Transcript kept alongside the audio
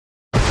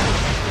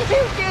You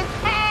just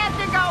had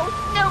to go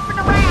snooping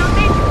around,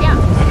 didn't ya?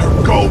 Let her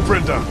go,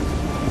 Brenda!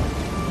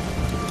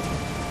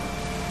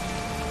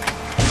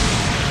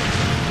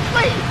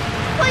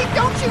 Please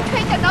don't you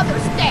take another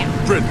step.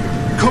 Brenda,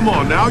 come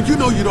on now. You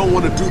know you don't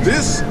want to do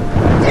this.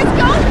 Just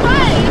go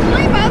away and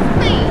leave us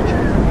be.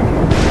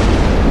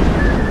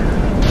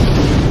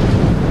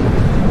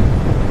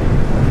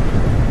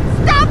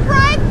 Stop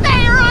right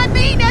there, I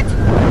mean it.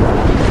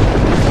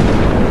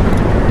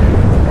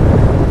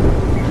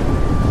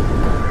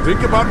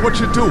 Think about what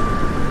you do.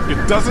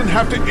 It doesn't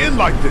have to end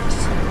like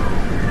this.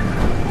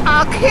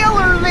 I'll kill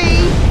her,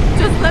 Lee.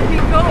 Just let me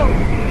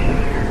go.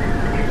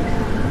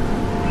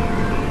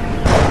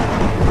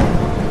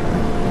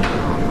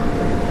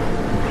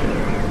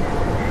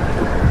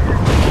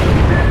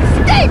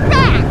 Stay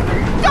back!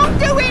 Don't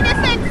do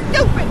anything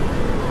stupid!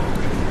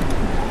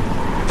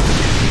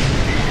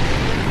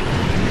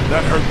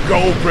 Let her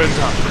go,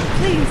 Brenda.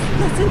 Please,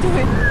 listen to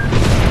him.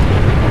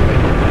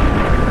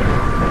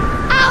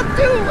 I'll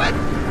do it!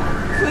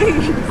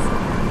 Please.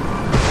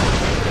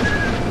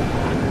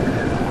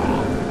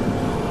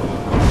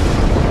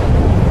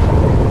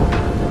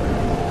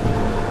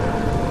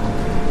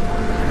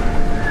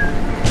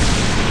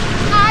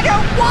 I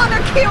don't want to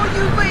kill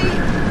you, Lee!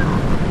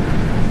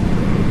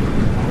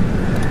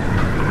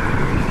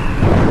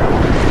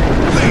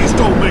 Please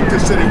don't make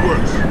this any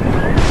worse.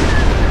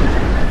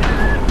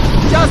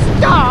 Just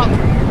stop!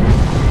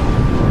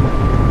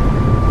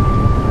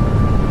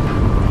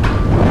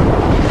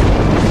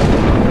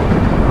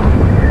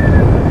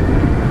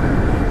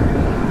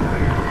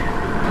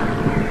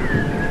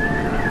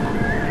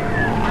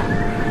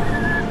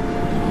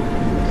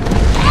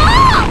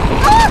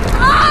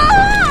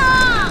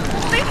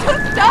 They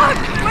took Doc.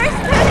 Where's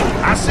Teddy?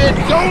 I said,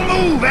 don't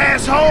move,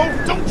 asshole!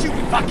 Don't you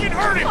fucking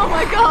hurt him! Oh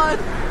my God.